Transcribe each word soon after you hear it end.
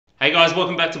Hey guys,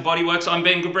 welcome back to Bodyworks. I'm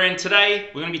Ben Goodbrand. Today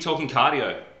we're going to be talking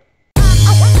cardio.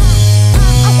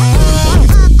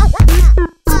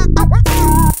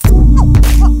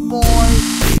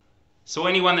 So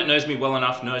anyone that knows me well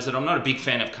enough knows that I'm not a big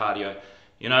fan of cardio.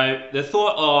 You know, the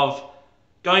thought of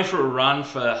going for a run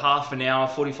for half an hour,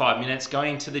 45 minutes,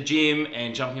 going to the gym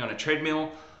and jumping on a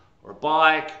treadmill or a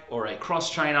bike or a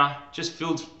cross trainer just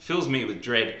fills me with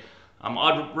dread.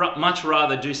 I'd much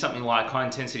rather do something like high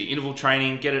intensity interval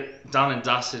training, get it done and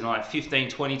dusted in like 15,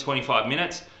 20, 25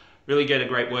 minutes, really get a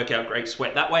great workout, great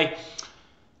sweat that way.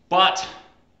 But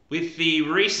with the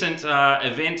recent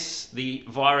events, the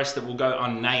virus that will go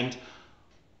unnamed,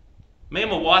 me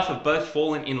and my wife have both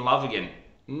fallen in love again.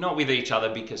 Not with each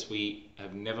other, because we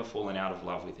have never fallen out of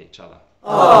love with each other.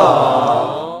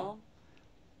 Aww.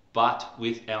 But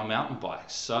with our mountain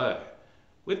bikes. So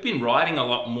we've been riding a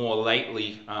lot more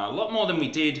lately, a lot more than we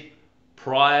did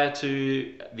prior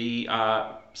to the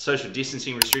social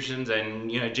distancing restrictions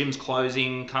and, you know, gyms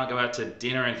closing, can't go out to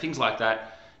dinner and things like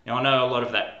that. Now I know a lot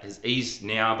of that has eased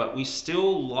now, but we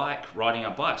still like riding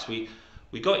our bikes. We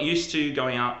got used to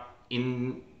going out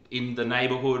in the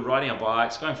neighborhood, riding our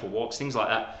bikes, going for walks, things like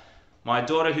that. My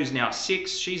daughter, who's now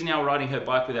 6, she's now riding her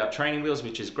bike without training wheels,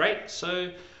 which is great.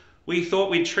 So we thought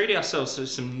we'd treat ourselves to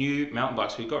some new mountain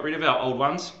bikes. We got rid of our old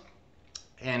ones.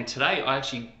 And today I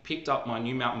actually picked up my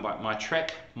new mountain bike, my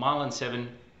Trek Marlin 7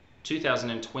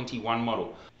 2021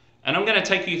 model. And I'm gonna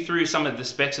take you through some of the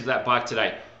specs of that bike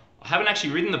today. I haven't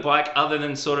actually ridden the bike other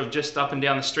than sort of just up and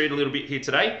down the street a little bit here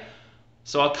today.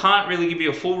 So I can't really give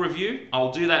you a full review.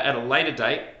 I'll do that at a later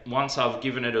date once I've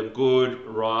given it a good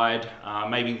ride,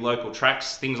 maybe local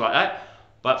tracks, things like that.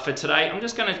 But for today, I'm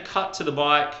just gonna cut to the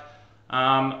bike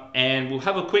and we'll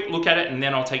have a quick look at it and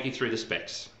then I'll take you through the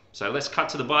specs. So let's cut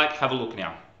to the bike, have a look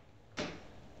now.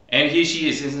 And here she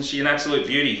is, isn't she an absolute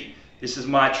beauty? This is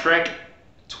my Trek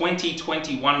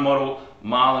 2021 model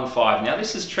Marlin 5. Now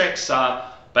this is Trek's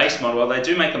base model. Well, they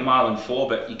do make a Marlin 4,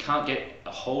 but you can't get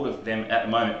a hold of them at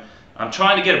the moment. I'm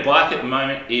trying to get a bike at the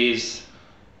moment is,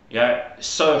 you know,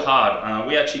 so hard.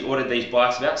 We actually ordered these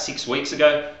bikes about 6 weeks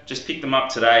ago, just picked them up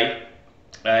today.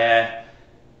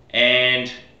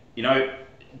 And, you know,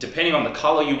 depending on the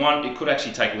color you want, it could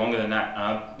actually take longer than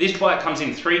that. This bike comes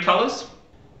in 3 colors.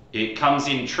 It comes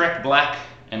in Trek Black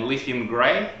and Lithium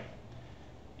Gray.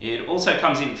 It also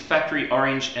comes in Factory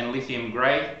Orange and Lithium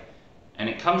Gray. And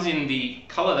it comes in the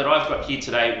color that I've got here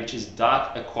today, which is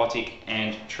Dark Aquatic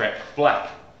and Trek Black.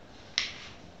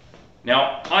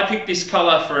 Now, I picked this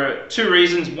color for 2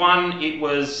 reasons. One, it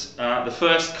was the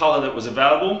first color that was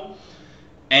available.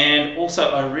 And also,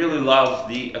 I really love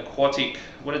the aquatic,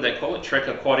 what did they call it? Trek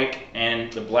Aquatic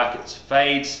and the black. It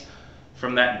fades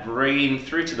from that green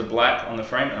through to the black on the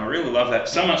frame. And I really love that.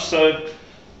 So much so,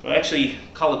 I actually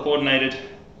color coordinated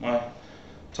my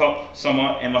top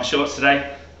somewhat and my shorts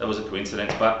today. That was a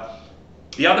coincidence, but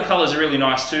the other colors are really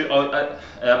nice too.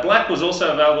 Black was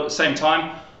also available at the same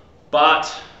time,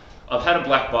 but I've had a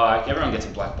black bike. Everyone gets a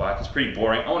black bike. It's pretty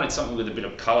boring. I wanted something with a bit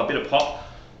of color, a bit of pop.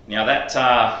 Now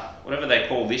that, whatever they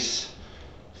call this,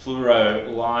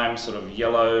 fluoro lime, sort of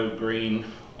yellow, green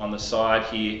on the side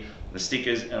here, the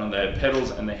stickers and on the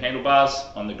pedals and the handlebars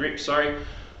on the grip, sorry.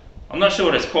 I'm not sure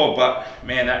what it's called, but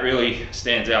man, that really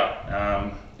stands out.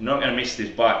 You're not gonna miss this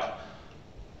bike.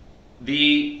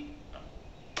 The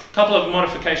couple of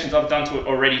modifications I've done to it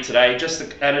already today, just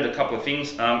added a couple of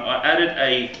things. I added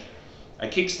a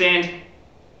kickstand.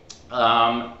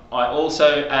 I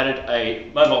also added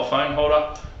a mobile phone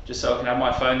holder, just so I can have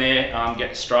my phone there,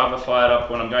 get Strava fired up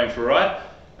when I'm going for a ride.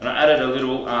 And I added a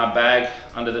little bag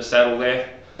under the saddle there,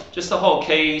 just to hold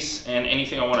keys and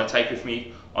anything I want to take with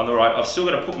me on the ride. I've still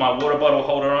got to put my water bottle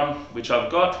holder on, which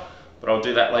I've got, but I'll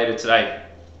do that later today.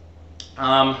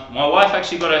 My wife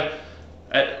actually got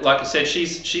like I said,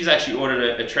 she's actually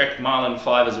ordered a Trek Marlin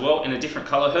 5 as well in a different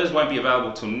color. Hers won't be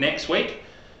available till next week.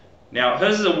 Now,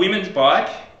 hers is a women's bike,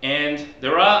 and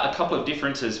there are a couple of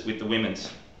differences with the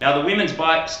women's. Now, the women's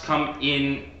bikes come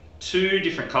in 2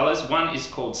 different colors. One is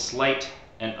called Slate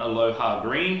and Aloha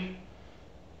Green,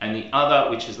 and the other,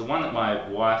 which is the one that my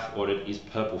wife ordered, is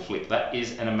Purple Flip. That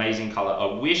is an amazing color. I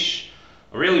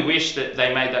really wish that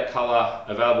they made that color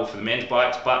available for the men's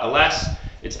bikes, but alas,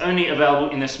 it's only available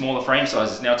in the smaller frame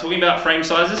sizes. Now, talking about frame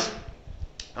sizes,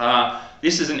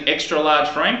 this is an extra large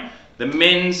frame. The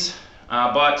men's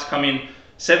bikes come in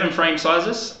 7 frame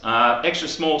sizes, extra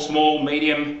small, small,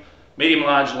 medium, medium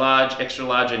large, large, extra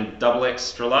large, and double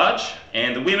extra large.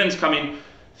 And the women's come in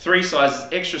 3 sizes,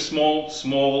 extra small,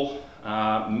 small,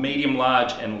 medium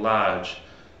large, and large.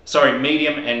 Sorry,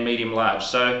 medium and medium large.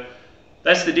 So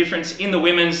that's the difference. In the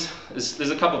women's, there's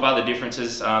a couple of other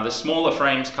differences. The smaller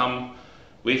frames come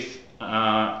with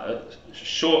a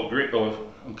short grip, or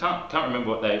I can't remember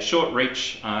what they are, short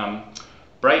reach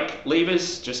brake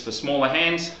levers just for smaller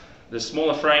hands. The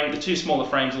smaller frame, the two smaller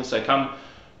frames also come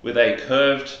with a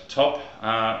curved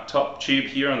top tube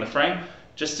here on the frame,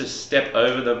 just to step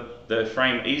over the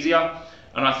frame easier.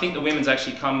 And I think the women's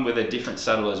actually come with a different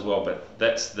saddle as well, but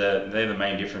they're the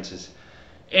main differences.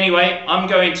 Anyway, I'm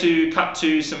going to cut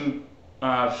to some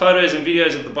photos and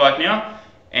videos of the bike now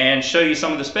and show you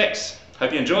some of the specs.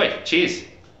 Hope you enjoy. Cheers.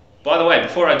 By the way,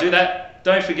 before I do that,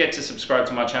 don't forget to subscribe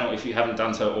to my channel if you haven't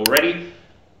done so already.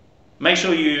 Make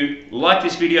sure you like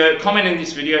this video, comment in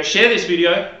this video, share this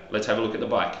video. Let's have a look at the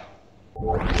bike.